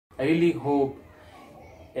I really hope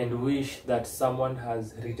and wish that someone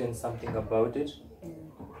has written something about it,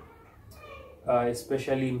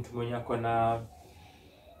 especially mtu mwenye akona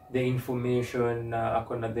the information,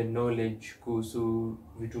 akona the knowledge kuhusu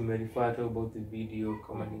vitu umerifata about the video,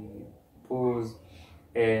 kama ni pose,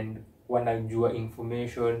 and wanajua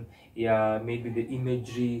information maybe the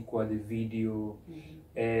imagery kwa the video,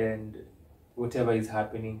 and whatever is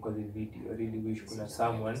happening kwa the video. I really wish kuna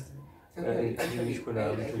someone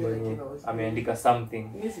kuna mtu mwenye ameandika something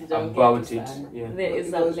about it. Yeah. There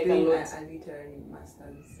is something a lot.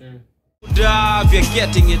 Muda, if you're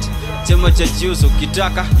getting it, chema cha juice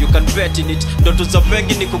ukitaka you can bet in it. Ndoto za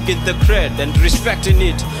bengi ni kuget the cred and respecting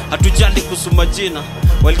it. Hatujali kusoma jina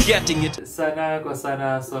while getting it. Sana kwa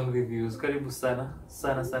sana song reviews. Karibu sana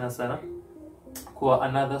sana kwa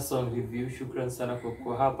another song review. Shukran sana kwa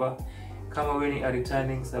kuwa hapa. Kama wewe ni a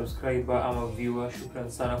returning subscriber ama viewer, shukran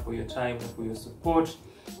sana for your time and for your support.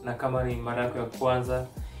 Na kama ni mara yako ya kwanza,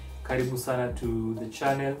 karibu sana to the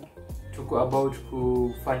channel. Tuko about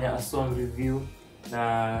kufanya a song review,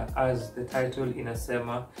 na as the title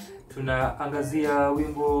inasema, tunaangazia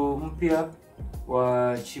wimbo mpya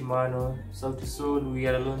wa Chimano, Sauti Sol, We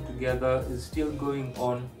Are Alone Together, is still going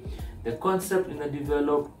on. The concept in the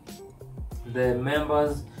develop, the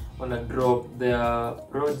members wanna drop their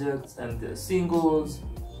projects and their singles.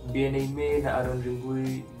 BNA May na Aaron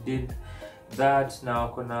Rimbui did that. Now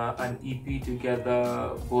kuna an EP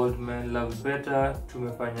together, Bold Men Love Better.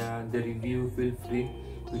 Tumefanya the review, feel free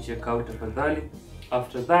to check out tafadhali.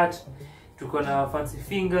 After that, tukona Fancy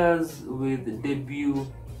Fingers with debut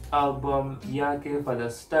album yake,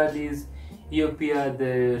 Further Studies. Hiyo pia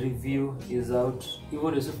the review is out. Hivyo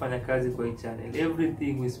ndio sifanya kazi kwa hii channel.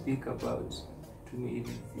 Everything we speak about to me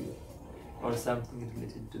review or something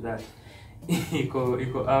related to that.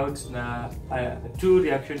 iko out na 2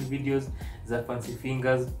 reaction videos za Fancy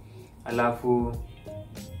Fingers. Alafu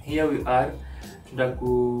here we are,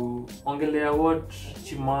 tunakuongelea what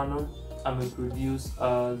Chimano ameproduce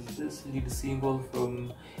as this lead single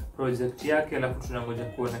from project yake. Alafu tunangoja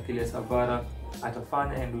kuona kile Savara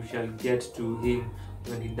atafanya, and we shall get to him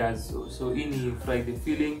when he does so. So ini Friday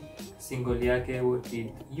Feeling single yake, what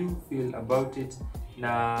did you feel about it?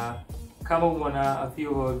 Na kama umeona a few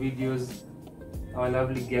of our videos, our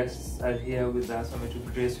lovely guests are here with us. Wame to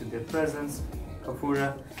grace with their presence.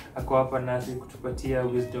 Kafura ako hapa nasi kutupatia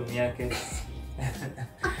wisdom yake.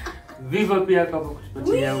 Viva pia ako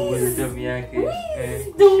kutupatia wisdom yake.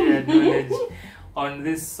 Share knowledge on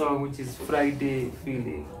this song, which is Friday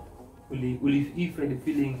Feeling. Uli Friday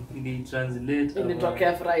Feeling ili translate.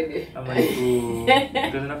 Ilitokea Friday. Ama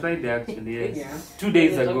it was on Friday actually, yes. Yeah. 2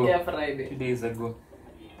 days ago. 2 days ago.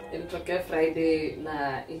 Ilitokea Friday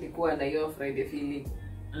na ilikuwa na hiyo Friday Feeling.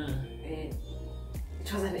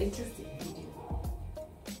 It was an interesting video.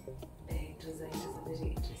 It was a very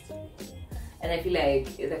interesting video. And I feel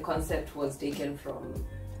like the concept was taken from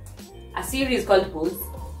a series called Pose.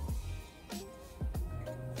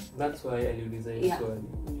 That's why I designed it. So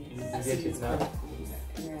a series called Pose.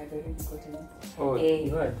 Yeah, I very important. Oh,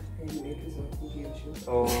 you had?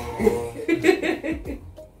 Oh.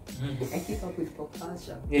 I keep up with pop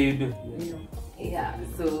culture. Yeah, you do. Yeah,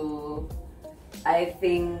 so I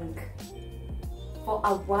think for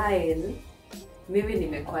a while maybe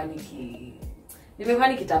nimekuwa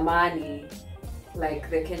nikitamani like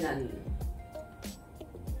the Kenyan,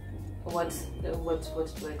 what do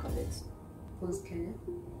I call it? Pose Kenya?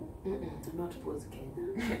 Not Pose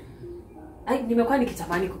Kenya. nimekuwa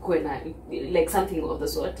nikitamani kukuwe na like something of the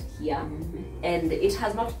sort here, and it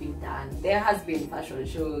has not been done. There has been fashion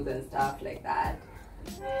shows and stuff like that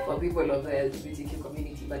for people of the LGBTQ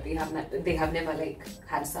community, but they have never like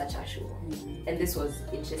had such a show. And this was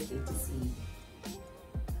interesting to see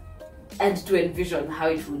and to envision how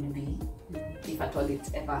it would be if at all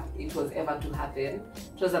it was ever to happen.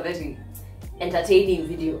 It was a very entertaining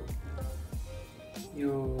video.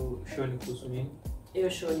 You showing kuhusu Your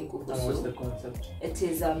show ni kuhusu. What's the concept? It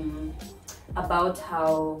is about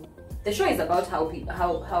how the show is about how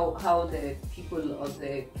the people of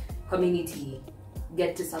the community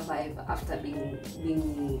get to survive after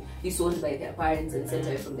being disowned by their parents and sent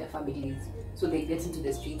away from their families. So they get into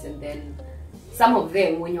the streets, and then some of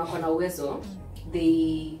them, when wako na uwezo,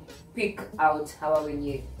 they pick out hawa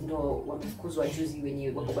wenye ndo wamefukuzwa juzi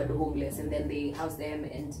wenye wako bado homeless, and then they house them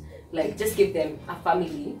and like just give them a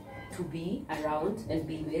family to be around and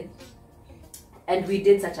be with. And we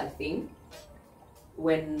did such a thing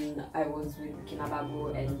when I was with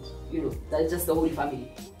Kinababu, and you know, that's just the whole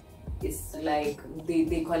family. It's like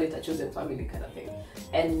they call it a chosen family kind of thing,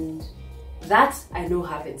 and that I know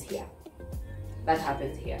happens here. That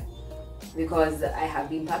happens here. because I have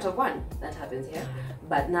been part of one that happens here.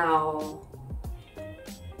 But now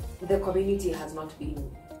the community has not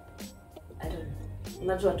been, I don't know,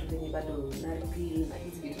 unajua tu venye bado na reveal na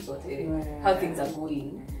hizi vitu zote, how things are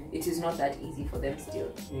going. It is not that easy for them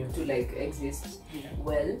still to like exist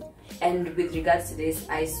well. And with regards to this,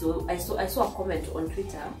 I saw a comment on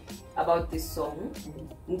Twitter about this song.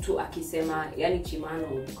 Mtu akisema yani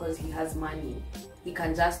Chimano, because he has money, he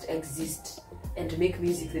can just exist and make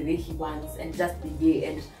music the way he wants and just be gay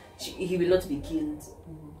and he will not be killed.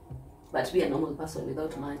 But be a normal person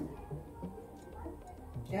without money.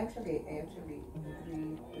 I actually agree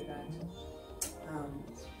with that.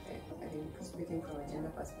 I think speaking from a gender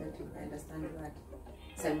perspective, I understand that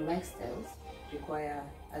some lifestyles require,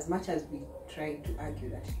 as much as we try to argue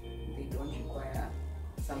that they don't require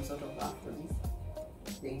some sort of affluence,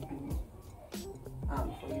 they do,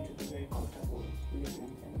 for you to be very comfortable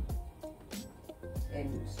living them.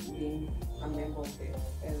 And being a member of the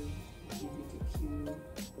LGBTQ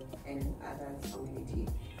and others community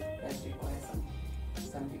does require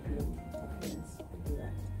some degree of affluence to do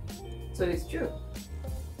that. So it's true.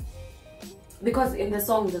 Because in the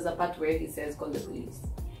song there's a part where he says call the police.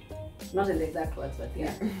 Not in the exact words, but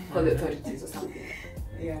yeah, call the authorities or something.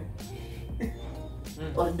 Yeah.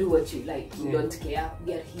 Or do what you like. We don't care.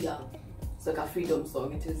 We are here. It's like a freedom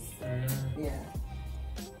song. It is. Yeah.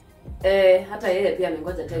 Hata yeye pia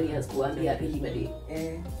amengoja 10 years kuambia Billy Madi.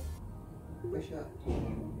 For sure.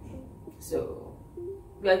 So,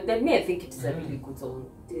 well, then me, I think it is a really good song.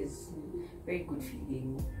 It is very good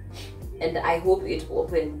feeling, and I hope it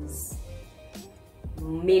opens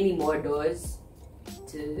many more doors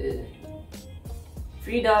to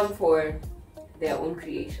freedom for their own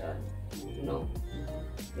creation. You know,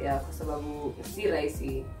 yeah, kwa sababu si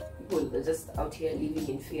rahisi. People are just out here living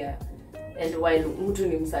in fear, and while mtu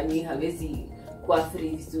ni msanii hawezi kuwa free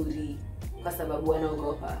vizuri kwa sababu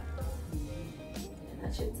anaogopa.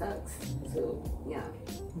 That shit sucks. So yeah.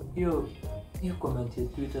 You comment your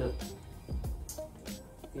Twitter.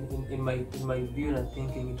 In my view and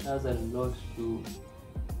thinking, it has a lot to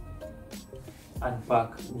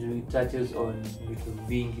unpack. It touches on vitu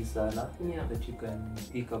vingi sana that you can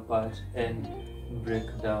pick apart and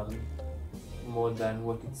break down more than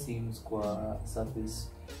what it seems kwa surface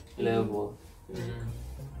level.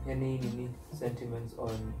 Any sentiments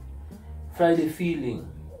on Friday feeling?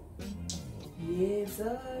 Yes,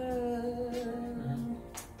 a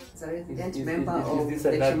resident Is member of this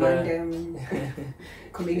the another Chimano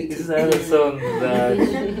community. This is another song that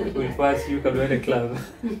will pass you come to the club.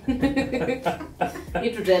 Hii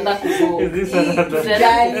tutaenda kuvogue. Is this another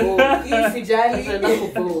Sijali. Tutaenda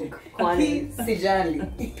kuvogue. Kwani Sijali.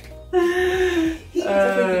 Hii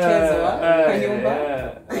itakuwa kwa nyumba.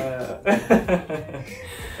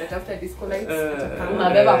 After disco lights,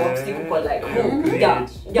 unabeba popsicle kwa like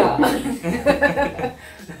yeah.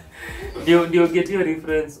 Do you get your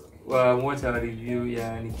reference? Watch our review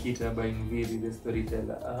Nikita by Nviri, the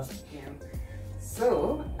storyteller. Yeah.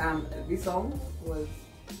 So this song was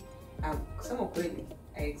some kweli.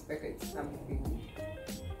 I expected something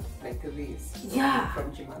like this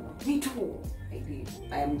from Chimano. Me too. I did.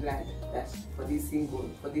 I am glad that for this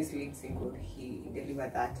lead single, he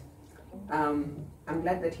delivered that. I'm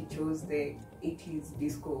glad that he chose the 80s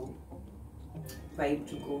disco vibe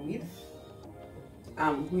to go with,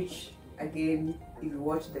 which again, if you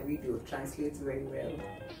watch the video, translates very well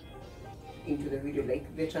into the video. Like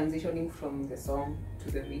the transitioning from the song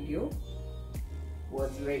to the video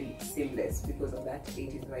was very seamless because of that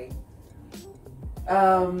 80s vibe.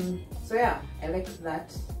 So yeah, I like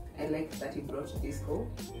that. I like that he brought disco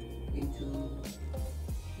into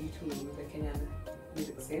the Kenyan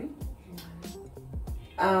music scene.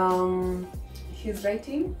 His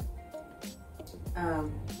writing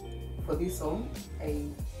for this song, I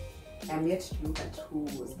am yet to look at who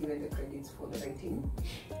was given the credits for the writing,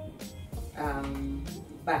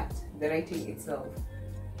 but the writing itself,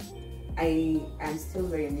 I am still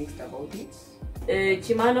very mixed about it.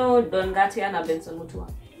 Chimano, Don Gatia na Benson Mutua.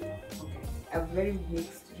 Okay, I have very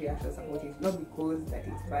mixed reactions about it, not because that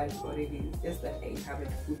it's bad already, it's just that I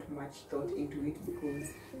haven't put much thought into it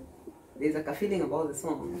because there's like a feeling about the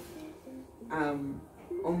song,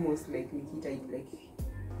 almost like Nikita, like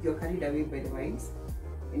you're carried away by the vibes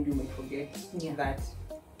and you might forget that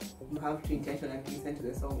you have to intentionally listen to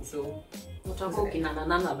the song. So by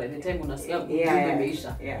the time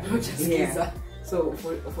unasikia so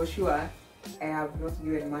for sure I have not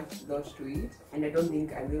given much thought to it, and I don't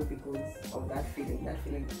think I will because of that feeling.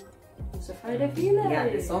 It's a Friday feeling. Yeah,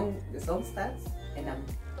 the song starts and I'm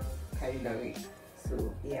carried away.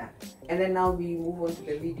 So yeah, and then now we move on to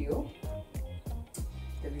the video.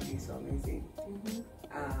 the video is so amazing.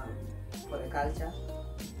 For the culture.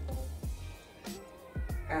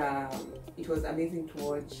 It was amazing to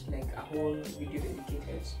watch like a whole video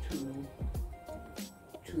dedicated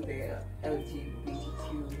to the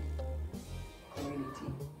LGBTQ community,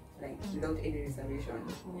 like without any reservation.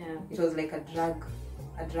 Yeah. It was like a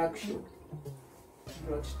drag show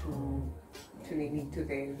brought to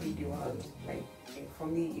the video world. Like for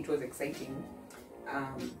me, it was exciting.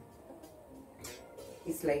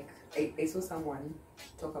 It's like I saw someone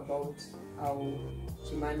talk about how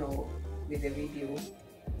Chimano with the video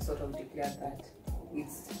sort of declared that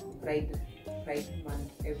it's Pride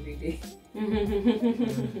Month every day.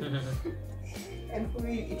 And for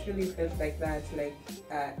me, it really felt like that. Like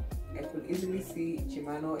I could easily see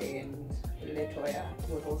Chimano and Letoya,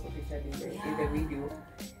 who was also featured in the video,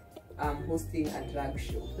 hosting a drag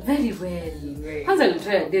show. Very well.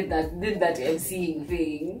 Hansel did that MCing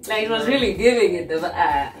thing. Like, it was really giving it the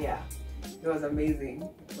yeah. It was amazing.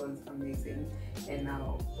 It was amazing. And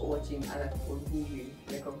now watching other people who will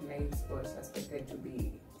recognize or suspected to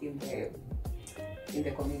be in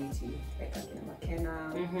the community, like Akina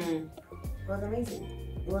McKenna. It was amazing.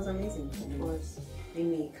 It was amazing for me. It was.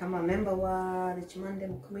 Mimi, kama member wa the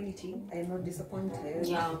Chimandem community, I am not disappointed.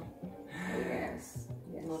 Yeah. Yes.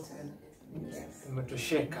 Noted. Yes.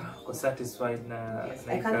 Umetosheka, uko satisfied na Yes.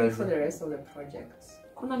 na I can't wait for kazi. the rest of the projects.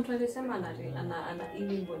 Kuna mtu alisema ana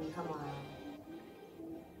wimbo ni kama,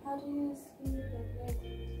 how do you speak like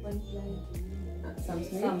when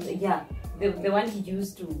yeah, the one he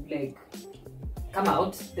used to like come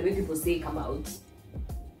out, the way people say come out,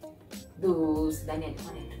 those Daniel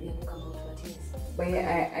wanted to come out, but yes. But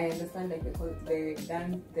yeah, I understand like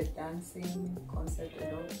the dancing concept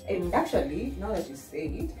and all. And actually, now that you say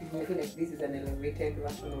it, I feel like this is an elevated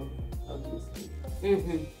version of how you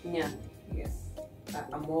speak. Yeah. Yes.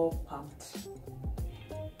 I'm more pumped.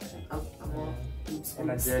 I'm more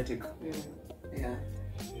Energetic. yeah.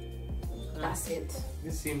 That's it.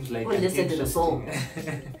 This seems like Well, an listen to the song.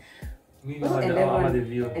 Mimi Oh, and ama the everyone,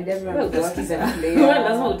 view. and everyone Well, watches utasikiza. and play.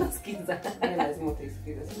 Lazima utasikiza. Lazima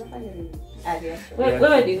utasikiza. Sinafanya nini?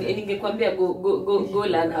 Wewe ningekwambia go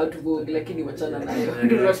learn how to go, lakini wachana nayo.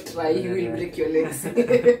 Do not try, you will break your legs.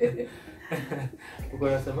 Uko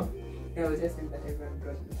unasema? Yeah, I was just saying that everyone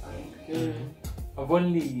brought the fun. I've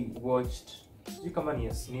only watched kama ni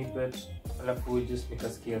a snippet, alafu just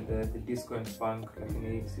nikasikia the disco and funk,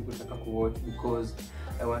 lakini sikutaka kuwatch because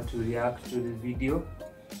I want to react to the video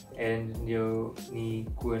and ndio ni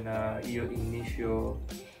kuwe na hiyo initial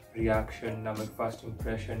reaction na my first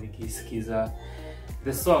impression nikisikiza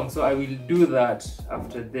the song. So I will do that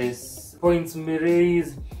after this. Points me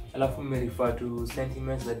raise, alafu me refer to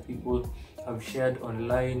sentiments that people have shared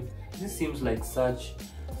online. This seems like such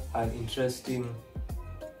an interesting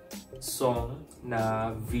song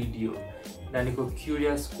na video, na niko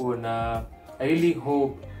curious kuona. I really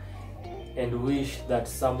hope and wish that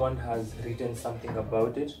someone has written something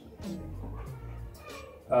about it,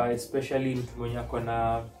 especially mtu mwenye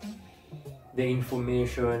akona the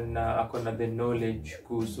information na akona the knowledge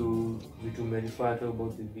kuhusu vitu merifato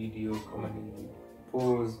about the video, kama ni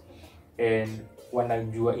pose and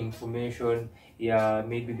wanajua information ya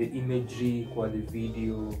maybe the imagery kwa the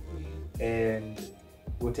video and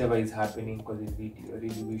whatever is happening kwa the video. I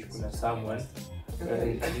really wish kuna someone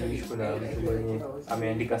I wish kuna mtu mwenye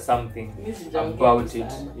ameandika something about it.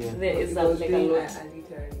 Yeah. There is It a was like a doing lot. a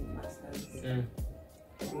literary masters.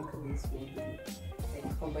 I think this will be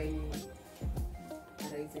like combining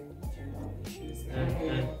rising gender issues and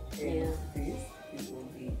Yeah. this will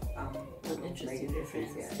be An interesting like,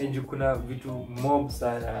 difference. yeah. Juu kuna vitu mob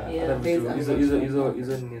sana, Yeah. hata vitu There's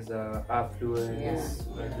hizo ni za affluence,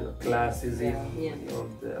 Yeah. classism, Yeah. of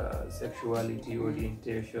the sexuality,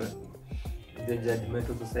 orientation, the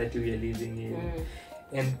judgmental society we are living in.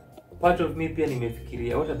 And part of me pia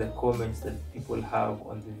nimefikiria what are the comments that people have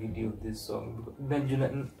on the video of this song.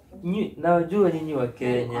 Najua nyinyi wa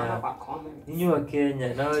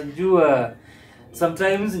Kenya, najua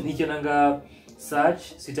sometimes nikionanga search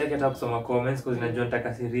sitaki hata kusoma comments because najua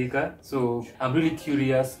nitakasirika. So I'm really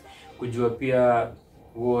curious kujua pia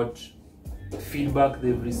what feedback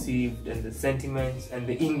they've received and the sentiments and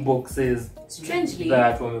the inboxes Strangely,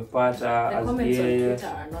 that wamepata the as comments on yeah. Twitter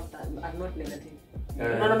are not negative.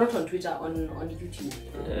 No, not on Twitter, on YouTube.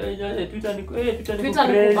 Twitter ni Twitter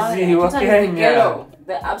crazy wa is the Kenya. ghetto,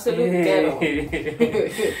 the absolute ghetto.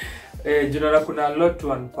 Junara kuna a lot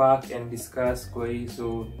to unpack and discuss kwa hii,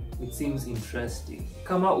 so it seems interesting.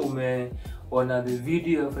 Kama umeona the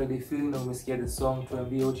video of the film na umesikia the song,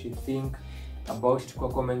 tuambie what you think about it kwa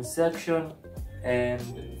comment section. and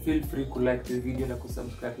feel free to like the video na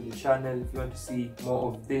subscribe to the channel if you want to see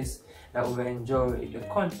more of this na enjoy the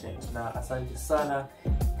content. Na asante sana.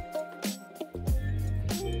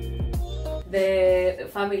 The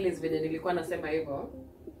families vile nilikuwa nasema hivyo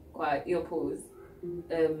kwa hiyo pose,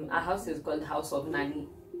 our house is called House of Nani,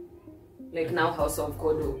 like now House of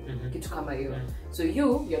Kodo, kitu kama hiyo. So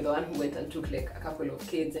you're the one who went and took like a couple of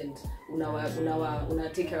kids and una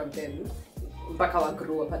take care of them mpaka wa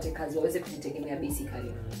grow wapate kazi waweze kujitegemea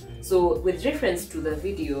basically. So with reference to the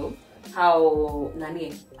video, how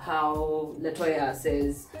Latoya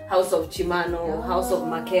says House of Chimano, House of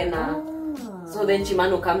Makena. So then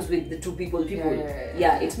Chimano comes with the two people.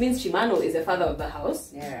 Yeah, it means Chimano is the father of the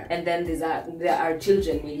house, and then there are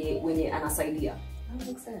children when you anasaidia. That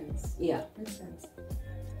makes sense. Yeah, makes sense.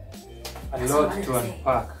 A lot to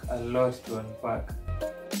unpack.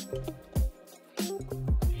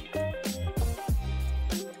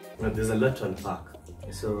 There's a lot to unpack.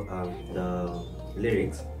 So the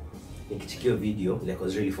lyrics, nikichukua video, like I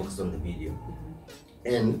was really focused on the video,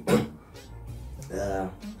 and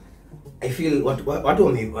I feel what we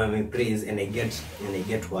praise, and I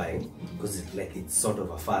get why, because it's sort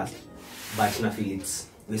of a fast, but I feel it's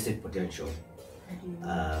wasted potential.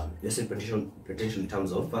 Wasted potential in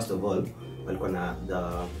terms of, first of all,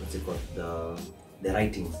 the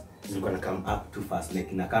writings is gonna come up too fast.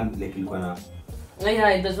 Like it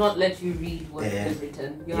does not let you read what they've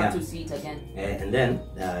written. You have to see it again. And then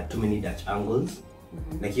too many Dutch angles.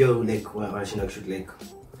 Like you're like when I shoot like.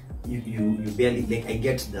 You barely, like, I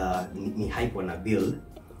get the hype on a build,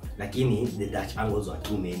 lakini the Dutch angles are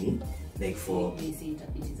too many, like for they say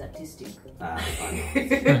it is artistic.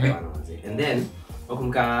 And then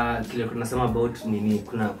wakumka kile kunasema about nini,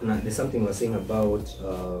 kuna there's something was saying about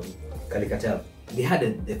Kalikatel. They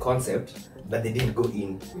had the concept but they didn't go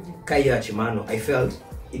in. Kaya Chimano, I felt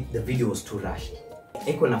the video was too rushed.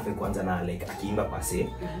 Eko nafe kwanza na like akiimba pase,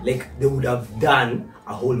 like they would have done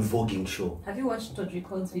a whole voguing show. Have you watched Todrick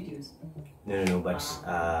Hall's videos? No, but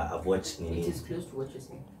I've watched Nini. It is close to what you're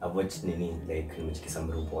saying. I've watched Nini, like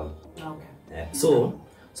Nimechikisamburu Paul. Okay. So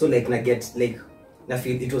like na get like na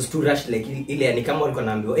feel it was too rushed, like ile ni kama walikuwa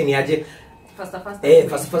naambiwa ni aje faster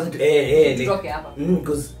like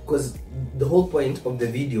because the whole point of the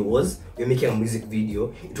video was we're making a music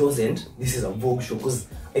video. It wasn't this is a Vogue show, because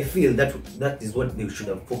I feel that is what they should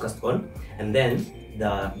have focused on. And then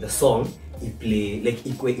the song it play like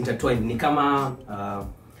equate intertwined. Ni kama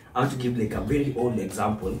I want to give like a very old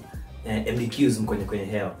example. MDQ's Mkono Kwenye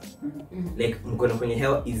Hell. Like Mkono Kwenye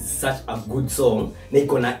Hell is such a good song. Na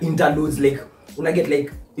iko na interludes, like una get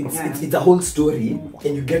like it's a whole story,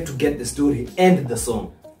 and you get to get the story and the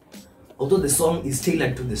song. Although the song is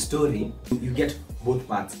tailored to the story, you get both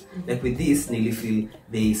parts. Like with this, nearly feel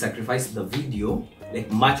they sacrificed the video, like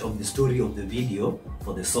much of the story of the video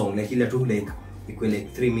for the song. Like ila tu like equal like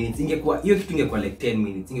 3 minutes. Ingekuwa hiyo kitu ingekuwa like 10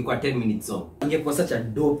 minutes. Ingekuwa 10 minutes song. Ingekuwa such a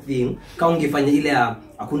dope thing. Kama ungefanya ile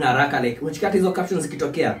hakuna haraka, like unachikata hizo captions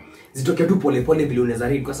zikitokea, zitokea tu pole pole bila unaweza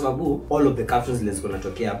read, kwa sababu all of the captions zile ziko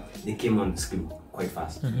natokea they came on the screen quite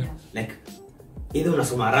fast. Like either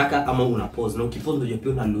unasoma haraka ama una pause, na ukipause ndio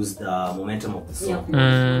pia una lose the momentum of the song.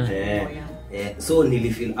 So nili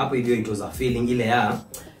feel hapo hivyo it was a feeling ile ya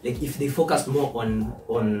like if they focused more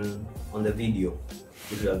on the video,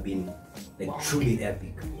 it would have been like truly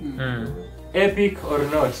epic. Epic or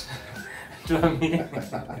not, to me,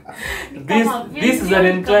 this is an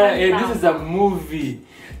entire this is a movie.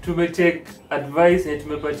 Take advice and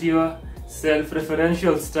tumepatiwa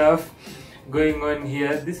self-referential stuff going on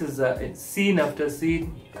here. This is a scene after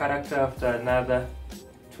scene, character after another.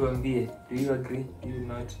 Tuambie, do you agree? Do you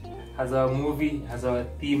not? Has our movie, has our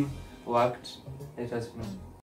theme worked? Let us know.